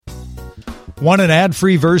Want an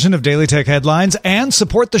ad-free version of Daily Tech Headlines and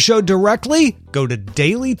support the show directly? Go to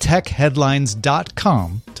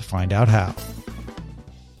dailytechheadlines.com to find out how.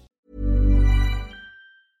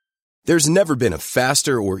 There's never been a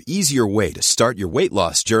faster or easier way to start your weight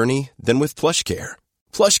loss journey than with PlushCare.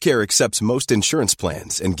 PlushCare accepts most insurance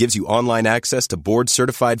plans and gives you online access to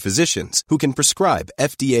board-certified physicians who can prescribe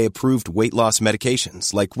FDA-approved weight loss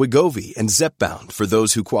medications like Wegovy and Zepbound for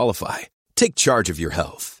those who qualify. Take charge of your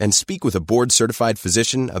health and speak with a board-certified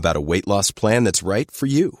physician about a weight loss plan that's right for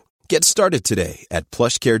you. Get started today at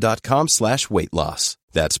plushcare.com/weight loss.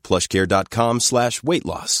 That's plushcare.com/weight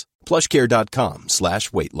loss.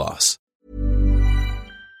 plushcare.com/weight loss.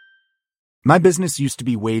 My business used to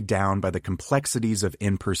be weighed down by the complexities of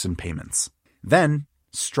in-person payments. Then,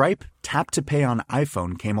 Stripe Tap to Pay on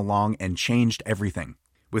iPhone came along and changed everything.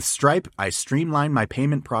 With Stripe, I streamlined my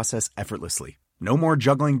payment process effortlessly. No more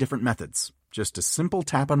juggling different methods. Just a simple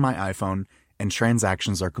tap on my iPhone and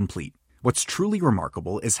transactions are complete. What's truly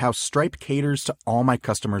remarkable is how Stripe caters to all my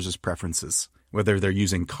customers' preferences. Whether they're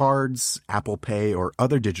using cards, Apple Pay, or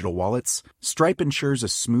other digital wallets, Stripe ensures a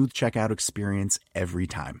smooth checkout experience every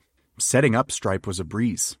time. Setting up Stripe was a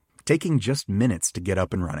breeze, taking just minutes to get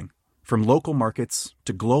up and running. From local markets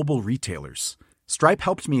to global retailers, Stripe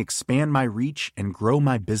helped me expand my reach and grow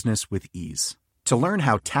my business with ease. To learn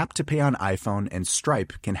how Tap to Pay on iPhone and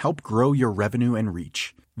Stripe can help grow your revenue and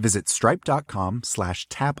reach, visit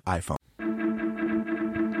stripe.com/tapiphone.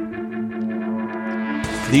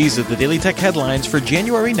 These are the Daily Tech Headlines for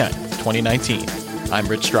January 9th, 2019. I'm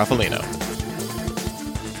Rich Straffolino.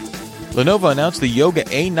 Lenovo announced the Yoga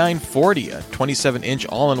A940, a 27-inch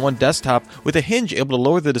all-in-one desktop with a hinge able to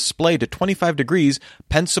lower the display to 25 degrees,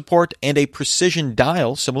 pen support, and a precision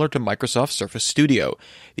dial similar to Microsoft Surface Studio.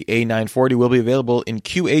 The A940 will be available in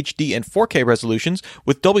QHD and 4K resolutions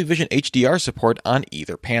with Dolby Vision HDR support on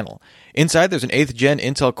either panel. Inside, there's an 8th Gen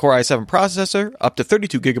Intel Core i7 processor, up to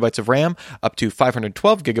 32 GB of RAM, up to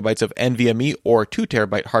 512 GB of NVMe or 2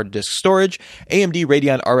 TB hard disk storage, AMD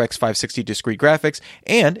Radeon RX 560 discrete graphics,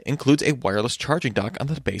 and includes a wireless charging dock on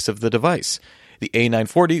the base of the device. The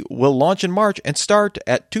A940 will launch in March and start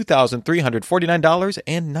at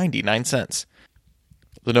 $2,349.99.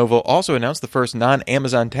 Lenovo also announced the first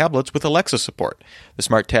non-Amazon tablets with Alexa support. The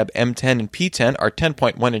SmartTab M10 and P10 are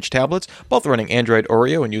 10.1-inch tablets, both running Android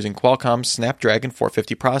Oreo and using Qualcomm's Snapdragon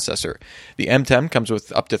 450 processor. The M10 comes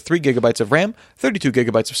with up to 3 GB of RAM, 32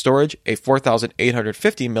 GB of storage, a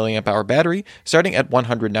 4,850 mAh battery, starting at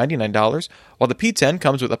 $199, while the P10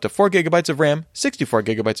 comes with up to 4 GB of RAM, 64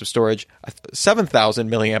 GB of storage, a 7,000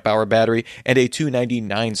 mAh battery, and a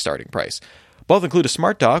 $299 starting price. Both include a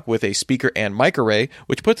smart dock with a speaker and mic array,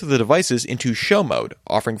 which puts the devices into show mode,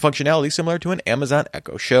 offering functionality similar to an Amazon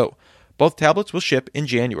Echo Show. Both tablets will ship in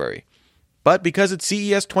January. But because it's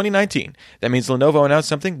CES 2019, that means Lenovo announced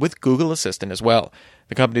something with Google Assistant as well.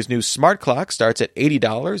 The company's new smart clock starts at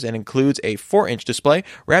 $80 and includes a 4-inch display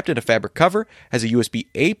wrapped in a fabric cover, has a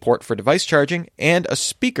USB-A port for device charging, and a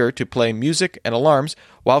speaker to play music and alarms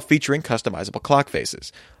while featuring customizable clock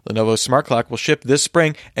faces. Lenovo's smart clock will ship this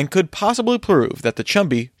spring and could possibly prove that the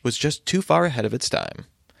Chumby was just too far ahead of its time.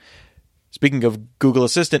 Speaking of Google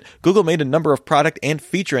Assistant, Google made a number of product and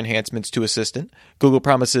feature enhancements to Assistant. Google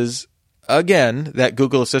promises again that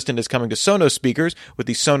Google Assistant is coming to Sonos speakers with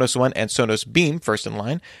the Sonos One and Sonos Beam first in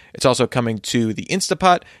line. It's also coming to the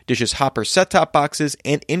Instapot, Dish's Hopper set-top boxes,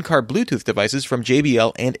 and in-car Bluetooth devices from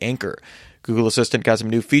JBL and Anker. Google Assistant got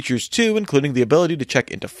some new features too, including the ability to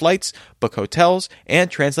check into flights, book hotels, and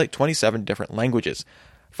translate 27 different languages.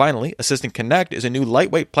 Finally, Assistant Connect is a new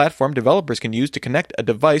lightweight platform developers can use to connect a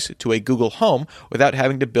device to a Google Home without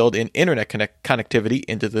having to build in internet connectivity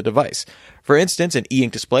into the device. For instance, an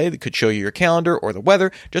e-ink display that could show you your calendar or the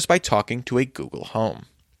weather just by talking to a Google Home.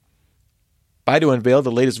 Baidu unveiled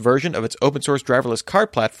the latest version of its open-source driverless car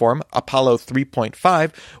platform, Apollo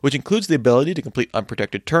 3.5, which includes the ability to complete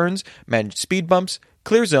unprotected turns, manage speed bumps,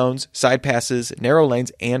 clear zones, side passes, narrow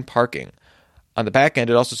lanes, and parking. On the back end,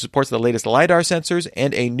 it also supports the latest LiDAR sensors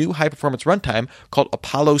and a new high-performance runtime called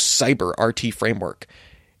Apollo Cyber RT Framework.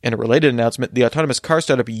 In a related announcement, the autonomous car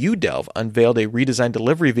startup UDelv unveiled a redesigned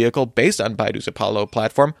delivery vehicle based on Baidu's Apollo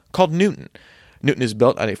platform called Newton. Newton is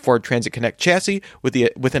built on a Ford Transit Connect chassis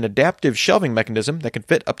with an adaptive shelving mechanism that can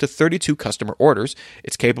fit up to 32 customer orders.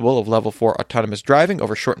 It's capable of level 4 autonomous driving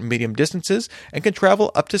over short and medium distances and can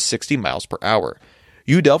travel up to 60 miles per hour.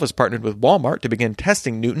 UDelv has partnered with Walmart to begin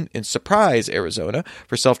testing Newton in Surprise, Arizona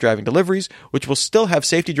for self-driving deliveries, which will still have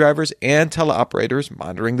safety drivers and teleoperators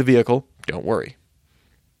monitoring the vehicle. Don't worry.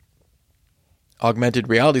 Augmented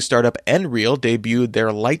reality startup Nreal debuted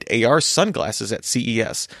their Light AR sunglasses at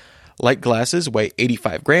CES. Light glasses weigh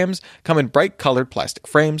 85 grams, come in bright colored plastic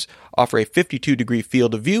frames, offer a 52-degree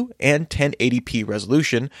field of view and 1080p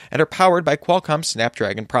resolution, and are powered by Qualcomm's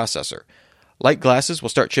Snapdragon processor. Light glasses will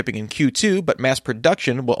start shipping in Q2, but mass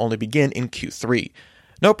production will only begin in Q3.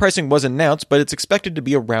 No pricing was announced, but it's expected to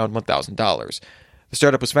be around $1,000. The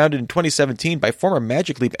startup was founded in 2017 by former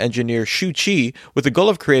Magic Leap engineer Shu Qi with the goal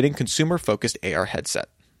of creating consumer-focused AR headset.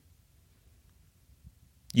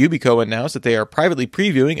 Yubico announced that they are privately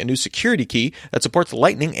previewing a new security key that supports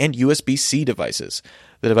Lightning and USB-C devices.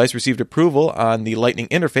 The device received approval on the Lightning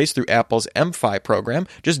interface through Apple's MFi program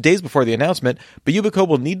just days before the announcement, but Yubico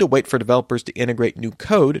will need to wait for developers to integrate new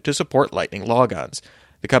code to support Lightning logons.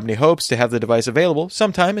 The company hopes to have the device available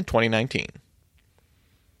sometime in 2019.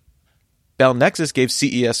 Bell Nexus gave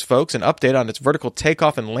CES folks an update on its vertical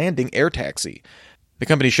takeoff and landing air taxi. The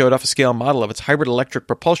company showed off a scale model of its hybrid electric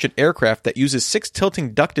propulsion aircraft that uses 6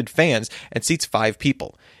 tilting ducted fans and seats 5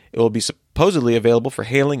 people. It will be supposedly available for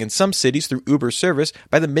hailing in some cities through Uber service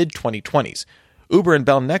by the mid-2020s. Uber and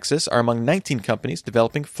Bell Nexus are among 19 companies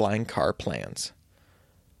developing flying car plans.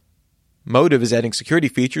 Motive is adding security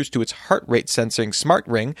features to its heart rate sensing smart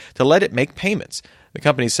ring to let it make payments. The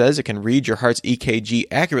company says it can read your heart's EKG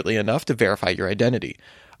accurately enough to verify your identity.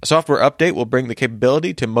 A software update will bring the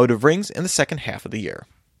capability to Motive rings in the second half of the year.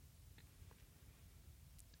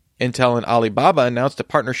 Intel and Alibaba announced a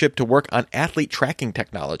partnership to work on athlete tracking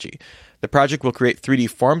technology. The project will create 3D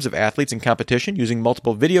forms of athletes in competition using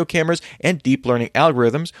multiple video cameras and deep learning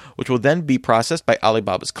algorithms, which will then be processed by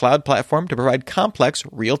Alibaba's cloud platform to provide complex,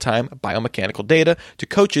 real-time biomechanical data to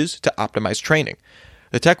coaches to optimize training.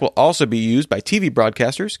 The tech will also be used by TV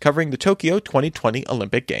broadcasters covering the Tokyo 2020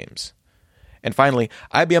 Olympic Games. And finally,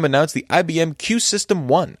 IBM announced the IBM Q System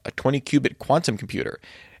 1, a 20-qubit quantum computer.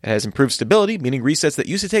 It has improved stability, meaning resets that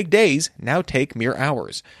used to take days now take mere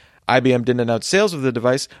hours. IBM didn't announce sales of the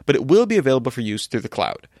device, but it will be available for use through the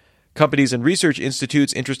cloud. Companies and research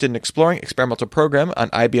institutes interested in exploring experimental program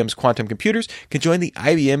on IBM's quantum computers can join the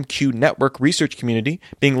IBM Q Network research community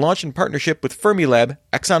being launched in partnership with Fermilab,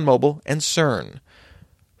 ExxonMobil, and CERN.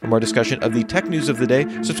 For more discussion of the tech news of the day,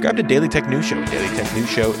 subscribe to Daily Tech News Show at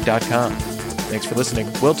dailytechnewsshow.com. Thanks for listening.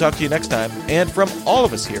 We'll talk to you next time. And from all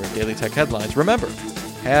of us here at Daily Tech Headlines, remember,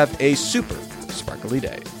 have a super sparkly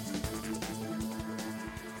day.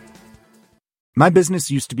 My business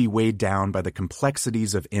used to be weighed down by the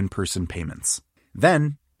complexities of in-person payments.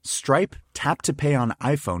 Then, Stripe Tap to Pay on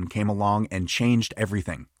iPhone came along and changed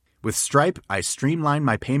everything. With Stripe, I streamlined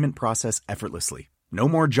my payment process effortlessly. No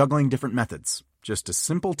more juggling different methods. Just a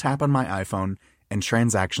simple tap on my iPhone and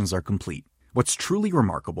transactions are complete. What's truly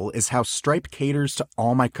remarkable is how Stripe caters to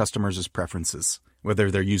all my customers' preferences.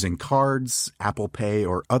 Whether they're using cards, Apple Pay,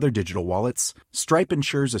 or other digital wallets, Stripe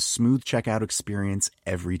ensures a smooth checkout experience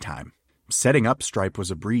every time. Setting up Stripe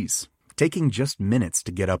was a breeze, taking just minutes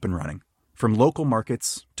to get up and running. From local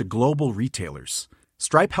markets to global retailers,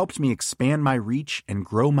 Stripe helped me expand my reach and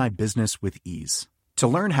grow my business with ease. To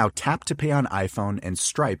learn how Tap to Pay on iPhone and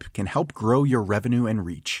Stripe can help grow your revenue and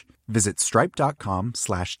reach, visit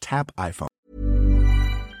stripe.com/tapiphone.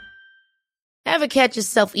 Ever catch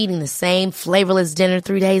yourself eating the same flavorless dinner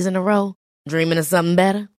 3 days in a row? Dreaming of something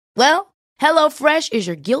better? Well, HelloFresh is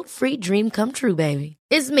your guilt-free dream come true, baby.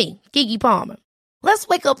 It's me, Keke Palmer. Let's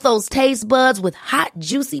wake up those taste buds with hot,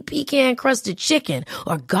 juicy pecan-crusted chicken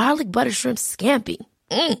or garlic butter shrimp scampi.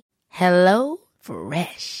 Hello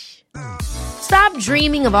Fresh. Stop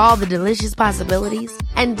dreaming of all the delicious possibilities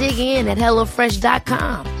and dig in at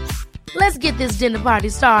HelloFresh.com. Let's get this dinner party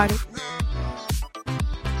started.